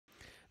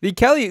The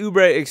Kelly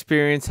Oubre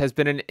experience has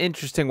been an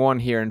interesting one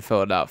here in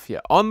Philadelphia.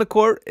 On the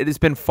court, it has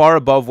been far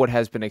above what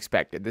has been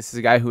expected. This is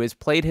a guy who has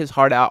played his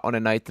heart out on a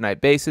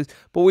night-to-night basis,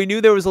 but we knew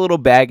there was a little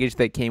baggage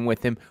that came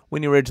with him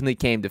when he originally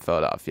came to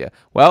Philadelphia.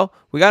 Well,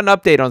 we got an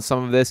update on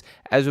some of this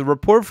as a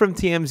report from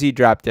TMZ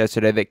dropped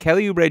yesterday that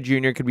Kelly Oubre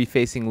Jr. could be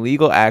facing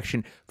legal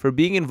action for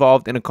being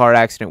involved in a car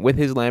accident with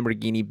his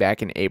Lamborghini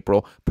back in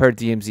April, per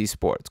TMZ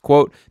Sports.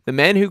 Quote, the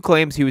man who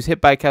claims he was hit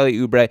by Kelly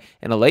Oubre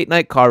in a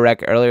late-night car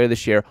wreck earlier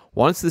this year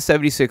wants the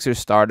 76ers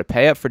star to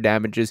pay up for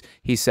damages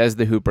he says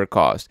the Hooper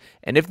caused.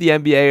 And if the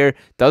NBAer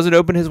doesn't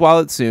open his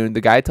wallet soon,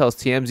 the guy tells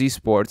TMZ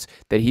Sports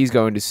that he's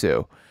going to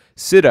sue.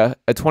 Sida,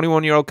 a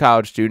 21-year-old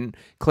college student,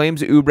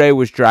 claims Oubre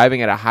was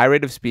driving at a high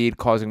rate of speed,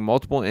 causing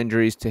multiple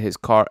injuries to his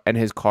car and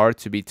his car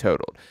to be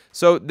totaled.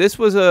 So this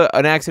was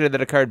an accident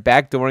that occurred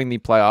back during the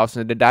playoffs,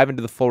 and to dive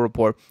into the full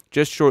report,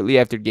 just shortly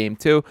after Game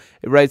 2,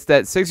 it writes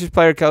that Sixers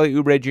player Kelly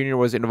Oubre Jr.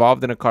 was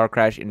involved in a car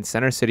crash in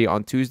Center City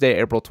on Tuesday,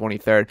 April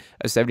 23rd,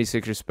 a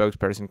 76ers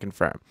spokesperson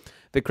confirmed.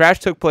 The crash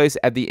took place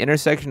at the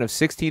intersection of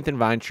 16th and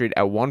Vine Street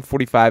at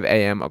 1:45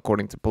 a.m.,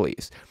 according to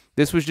police.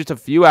 This was just a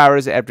few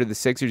hours after the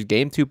Sixers'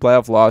 Game 2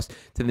 playoff loss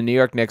to the New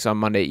York Knicks on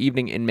Monday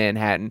evening in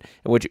Manhattan,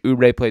 in which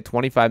Oubre played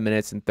 25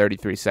 minutes and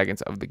 33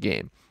 seconds of the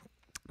game.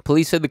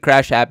 Police said the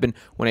crash happened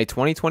when a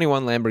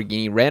 2021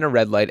 Lamborghini ran a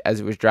red light as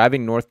it was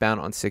driving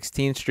northbound on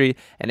 16th Street,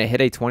 and it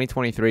hit a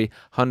 2023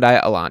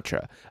 Hyundai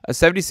Elantra. A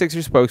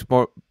 76ers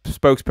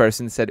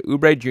spokesperson said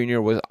Oubre Jr.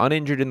 was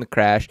uninjured in the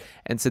crash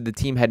and said the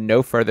team had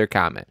no further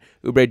comment.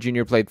 Oubre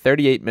Jr. played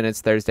 38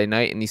 minutes Thursday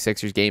night in the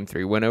Sixers' Game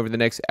 3 win over the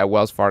Knicks at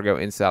Wells Fargo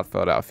in South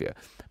Philadelphia.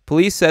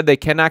 Police said they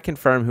cannot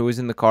confirm who was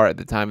in the car at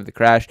the time of the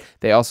crash.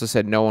 They also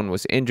said no one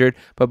was injured,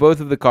 but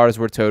both of the cars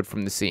were towed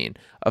from the scene.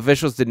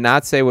 Officials did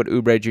not say what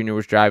Oubre Jr.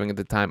 was driving at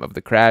the time of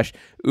the crash.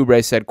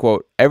 Oubre said,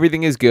 quote,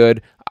 everything is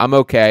good. I'm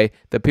okay.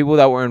 The people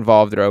that were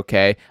involved are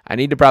okay. I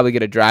need to probably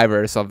get a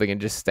driver or something and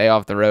just stay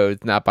off the road,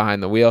 not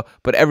behind the wheel,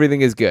 but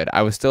everything is good.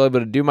 I was still able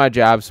to do my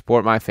job,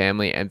 support my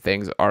family, and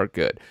things are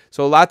good.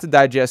 So a lot to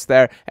digest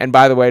there. And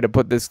by the way, to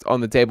put this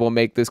on the table and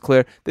make this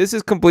clear, this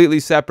is completely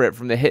separate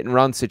from the hit and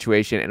run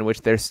situation in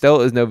which there still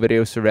is no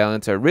video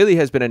surveillance. It really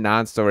has been a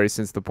non-story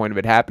since the point of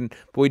it happened,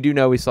 but we do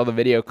know we saw the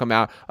video come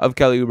out of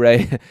Kelly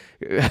Oubre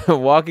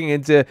walking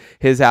into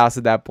his house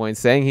at that point,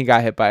 saying he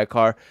got hit by a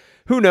car.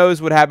 Who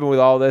knows what happened with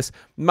all this?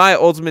 My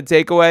ultimate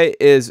takeaway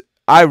is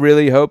I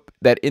really hope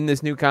that in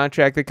this new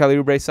contract that Kelly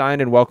Oubre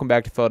signed, and welcome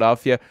back to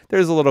Philadelphia,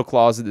 there's a little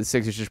clause that the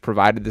Sixers just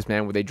provided this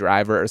man with a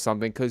driver or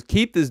something, because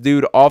keep this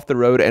dude off the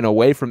road and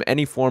away from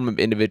any form of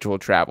individual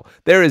travel.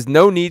 There is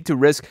no need to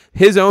risk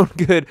his own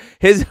good,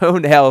 his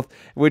own health,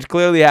 which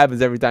clearly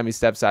happens every time he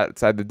steps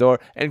outside the door,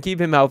 and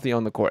keep him healthy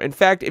on the court. In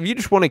fact, if you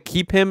just want to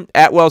keep him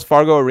at Wells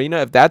Fargo Arena,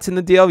 if that's in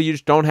the deal, you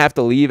just don't have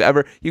to leave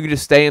ever. You can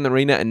just stay in the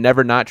arena and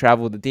never not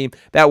travel with the team.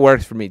 That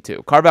works for me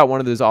too. Carve out one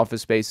of those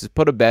office spaces,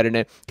 put a bed in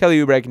it. Kelly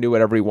Oubre can do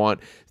whatever he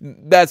wants.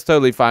 That's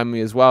totally fine with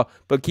me as well,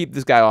 but keep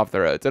this guy off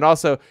the roads. And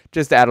also,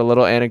 just to add a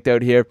little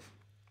anecdote here,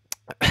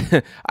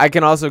 I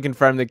can also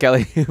confirm that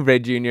Kelly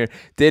Oubre Jr.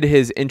 did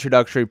his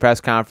introductory press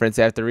conference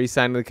after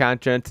re-signing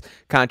the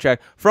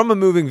contract from a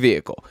moving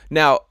vehicle.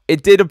 Now,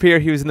 it did appear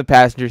he was in the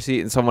passenger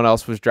seat and someone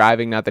else was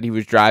driving. Not that he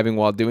was driving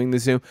while doing the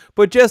Zoom,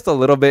 but just a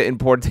little bit in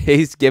poor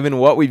taste given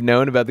what we've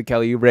known about the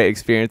Kelly Oubre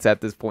experience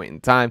at this point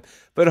in time.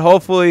 But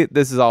hopefully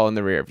this is all in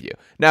the rear view.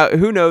 Now,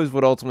 who knows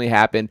what ultimately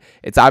happened?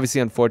 It's obviously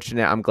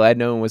unfortunate. I'm glad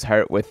no one was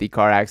hurt with the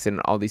car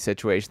accident, all these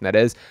situations that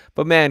is.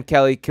 But man,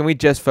 Kelly, can we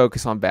just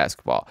focus on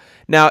basketball?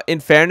 Now, in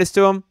fairness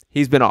to him,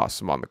 he's been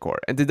awesome on the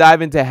court. And to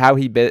dive into how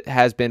he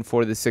has been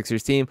for the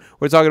Sixers team,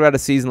 we're talking about a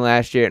season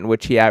last year in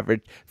which he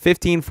averaged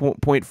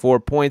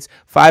 15.4 points,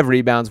 5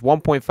 rebounds,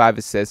 1.5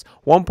 assists,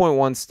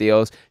 1.1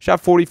 steals,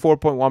 shot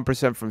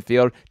 44.1% from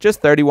field,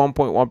 just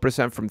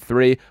 31.1% from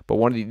 3, but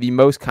one of the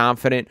most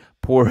confident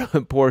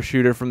poor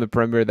shooter from the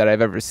perimeter that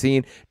I've ever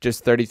seen,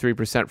 just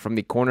 33% from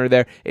the corner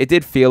there. It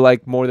did feel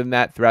like more than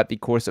that throughout the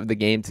course of the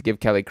game, to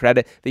give Kelly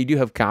credit. They do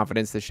have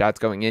confidence the shots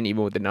going in,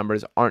 even with the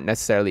numbers aren't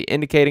necessarily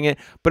indicating it.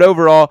 But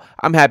overall,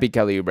 I'm happy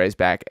Kelly Oubre is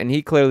back, and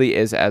he clearly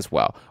is as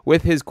well.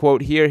 With his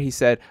quote here, he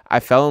said,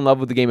 I fell in love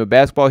with the game of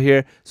basketball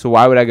here, so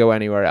why would I go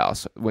anywhere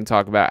else? When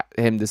talking about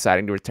him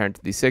deciding to return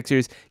to the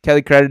Sixers,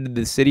 Kelly credited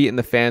the city and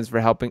the fans for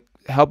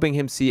helping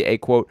him see a,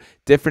 quote,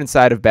 different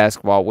side of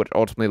basketball, which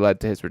ultimately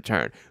led to his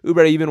return.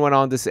 Oubre even went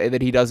on to say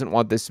that he doesn't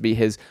want this to be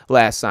his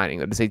last signing.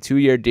 That it's a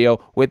 2-year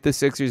deal with the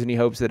Sixers, and he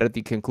hopes that at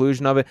the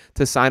conclusion of it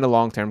to sign a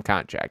long-term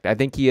contract. I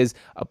think he is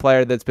a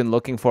player that's been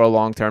looking for a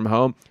long-term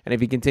home, and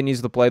if he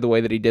continues to play the way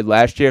that he did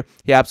last year,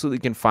 he absolutely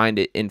can find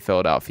it in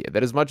Philadelphia.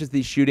 That as much as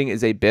the shooting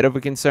is a bit of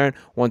a concern,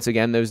 once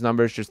again, those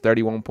numbers, just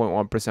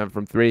 31.1%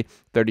 from 3,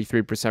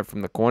 33%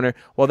 from the corner,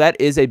 well, that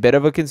is a bit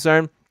of a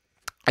concern.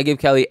 I give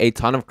Kelly a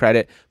ton of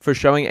credit for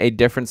showing a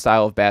different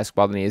style of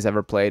basketball than he has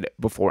ever played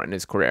before in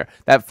his career.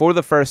 That for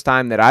the first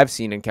time that I've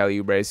seen in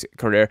Kelly Oubre's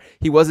career,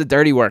 he was a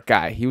dirty work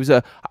guy. He was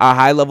a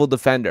high-level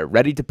defender,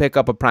 ready to pick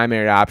up a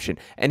primary option,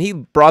 and he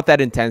brought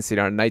that intensity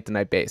on a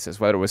night-to-night basis,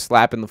 whether it was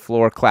slapping the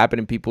floor, clapping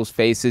in people's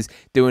faces,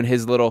 doing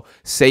his little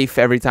safe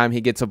every time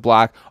he gets a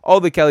block, all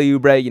the Kelly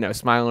Oubre,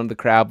 smiling at the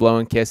crowd,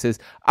 blowing kisses.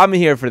 I'm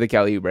here for the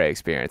Kelly Oubre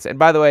experience. And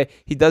by the way,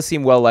 he does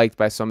seem well-liked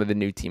by some of the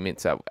new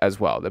teammates as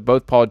well. That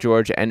both Paul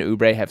George and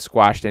Oubre have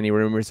squashed any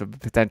rumors of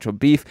potential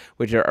beef,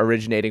 which are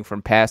originating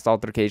from past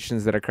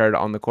altercations that occurred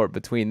on the court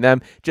between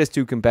them, just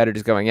two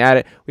competitors going at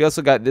it. We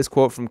also got this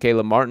quote from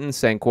Caleb Martin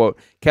saying, quote,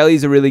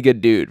 "Kelly's a really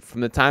good dude.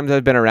 From the times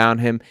I've been around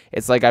him,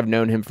 it's like I've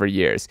known him for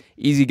years.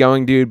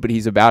 Easygoing dude, but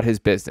he's about his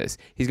business.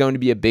 He's going to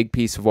be a big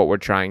piece of what we're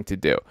trying to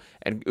do."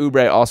 And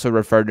Oubre also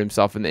referred to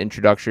himself in the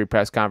introductory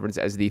press conference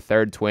as the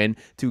third twin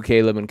to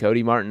Caleb and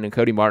Cody Martin. And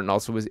Cody Martin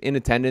also was in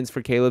attendance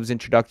for Caleb's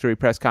introductory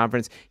press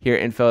conference here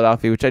in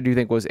Philadelphia, which I do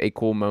think was a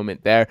cool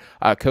moment there.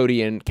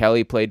 Cody and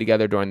Kelly played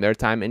together during their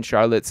time in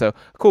Charlotte, so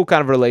cool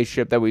kind of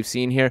relationship that we've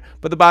seen here.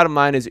 But the bottom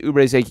line is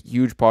Oubre is a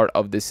huge part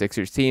of this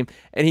Sixers team,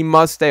 and he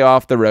must stay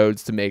off the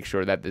roads to make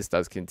sure that this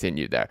does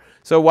continue there.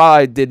 So while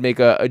I did make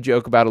a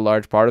joke about a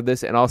large part of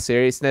this, in all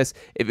seriousness,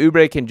 if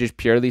Oubre can just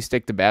purely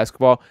stick to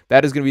basketball,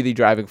 that is going to be the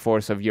driving force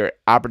of your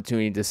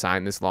opportunity to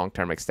sign this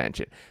long-term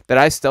extension. That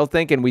I still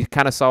think, and we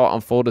kind of saw it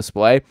on full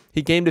display,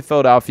 he came to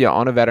Philadelphia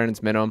on a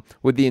veteran's minimum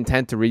with the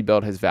intent to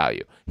rebuild his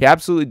value. He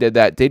absolutely did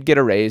that, did get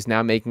a raise,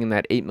 now making in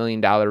that $8 million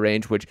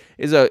range, which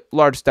is a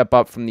large step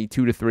up from the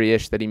 2 to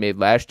 3-ish that he made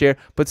last year,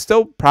 but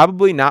still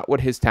probably not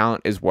what his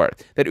talent is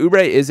worth. That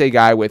Oubre is a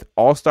guy with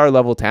all-star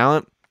level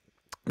talent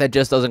that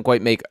just doesn't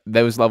quite make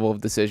those level of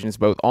decisions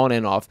both on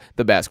and off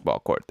the basketball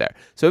court there.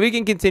 So if he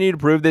can continue to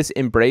prove this,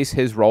 embrace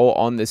his role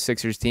on this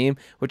Sixers team,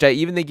 which I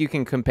even think you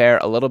can compare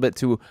a little bit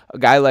to a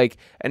guy like,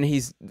 and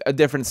he's a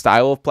different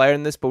style of player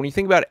in this, but when you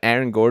think about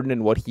Aaron Gordon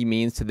and what he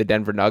means to the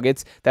Denver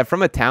Nuggets, that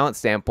from a talent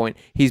standpoint,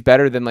 he's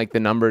better than like the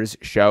numbers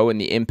show and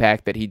the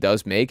impact that he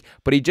does make,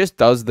 but he just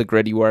does the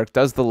gritty work,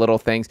 does the little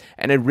things,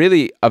 and a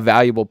really a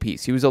valuable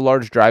piece. He was a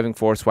large driving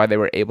force why they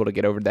were able to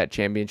get over that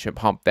championship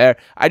hump there.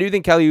 I do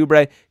think Kelly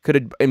Oubre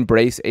could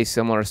embrace a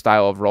similar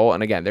style of role.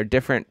 And again, they're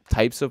different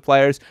types of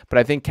players, but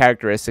I think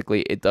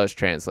characteristically it does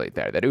translate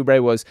there. That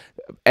Oubre was,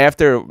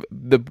 after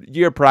the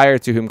year prior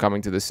to him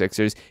coming to the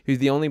Sixers, he was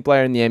the only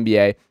player in the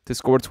NBA to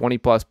score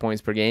 20-plus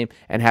points per game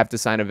and have to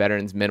sign a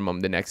veteran's minimum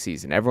the next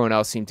season. Everyone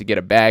else seemed to get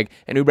a bag,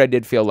 and Oubre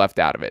did feel left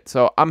out of it.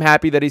 So I'm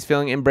happy that he's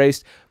feeling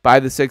embraced by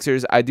the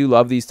Sixers. I do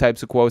love these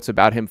types of quotes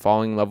about him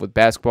falling in love with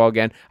basketball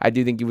again. I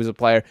do think he was a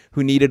player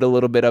who needed a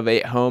little bit of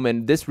a home,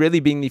 and this really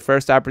being the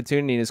first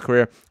opportunity in his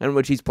career in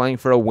which he's playing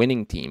for a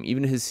winning team.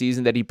 Even his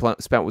season that he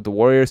spent with the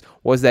Warriors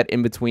was that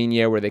in-between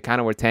year where they kind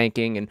of were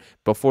tanking, and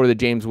before the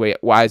James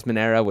Wiseman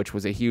era, which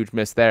was a huge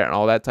miss there and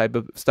all that type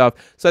of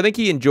stuff. So I think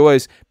he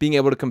enjoys being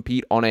able to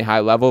compete on a high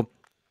level.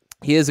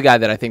 He is a guy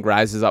that I think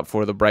rises up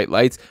for the bright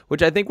lights,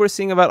 which I think we're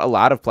seeing about a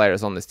lot of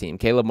players on this team.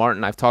 Caleb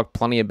Martin, I've talked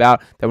plenty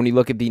about, that when you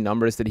look at the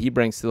numbers that he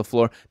brings to the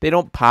floor, they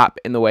don't pop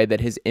in the way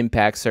that his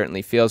impact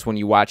certainly feels when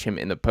you watch him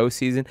in the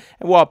postseason.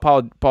 And while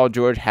Paul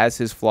George has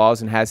his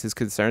flaws and has his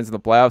concerns in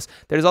the playoffs,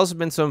 there's also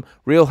been some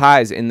real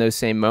highs in those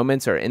same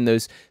moments or in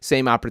those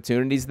same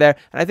opportunities there.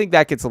 And I think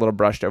that gets a little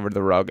brushed over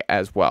the rug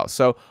as well.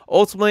 So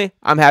ultimately,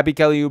 I'm happy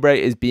Kelly Oubre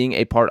is being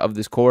a part of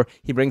this core.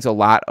 He brings a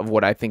lot of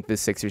what I think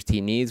this Sixers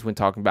team needs when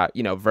talking about,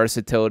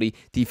 versatility,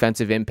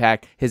 defensive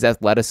impact, his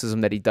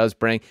athleticism that he does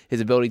bring,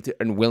 his ability to,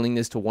 and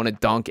willingness to want to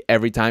dunk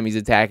every time he's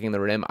attacking the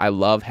rim. I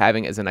love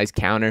having as a nice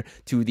counter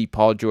to the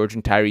Paul George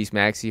and Tyrese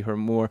Maxey, who are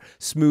more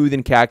smooth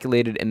and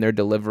calculated in their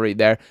delivery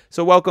there.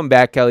 So welcome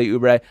back, Kelly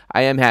Oubre.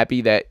 I am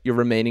happy that you're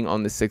remaining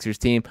on the Sixers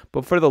team,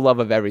 but for the love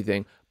of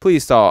everything,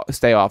 please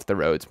stay off the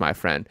roads, my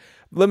friend.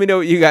 Let me know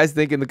what you guys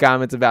think in the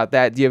comments about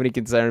that. Do you have any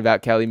concern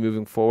about Kelly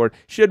moving forward?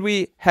 Should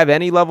we have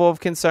any level of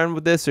concern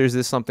with this, or is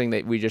this something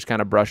that we just kind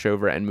of brush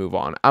over and move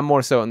on? I'm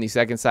more so on the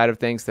second side of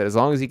things, that as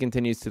long as he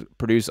continues to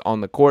produce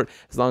on the court,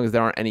 as long as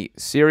there aren't any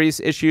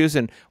serious issues,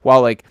 and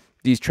while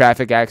these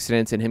traffic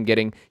accidents and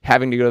him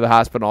having to go to the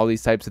hospital, all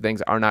these types of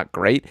things are not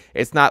great.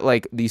 It's not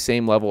like the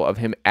same level of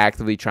him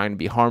actively trying to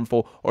be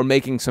harmful or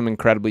making some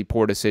incredibly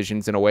poor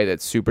decisions in a way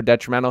that's super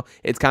detrimental.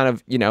 It's kind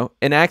of,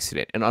 an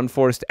accident, an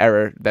unforced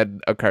error that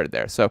occurred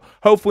there. So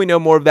hopefully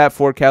no more of that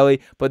for Kelly,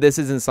 but this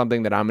isn't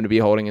something that I'm going to be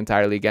holding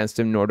entirely against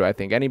him, nor do I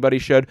think anybody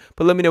should.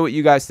 But let me know what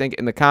you guys think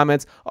in the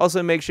comments.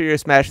 Also, make sure you're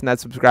smashing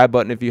that subscribe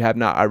button if you have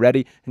not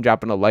already, and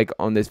dropping a like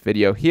on this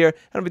video here. And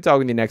I'll be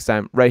talking to you next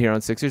time right here on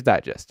Sixers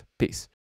Digest. Peace.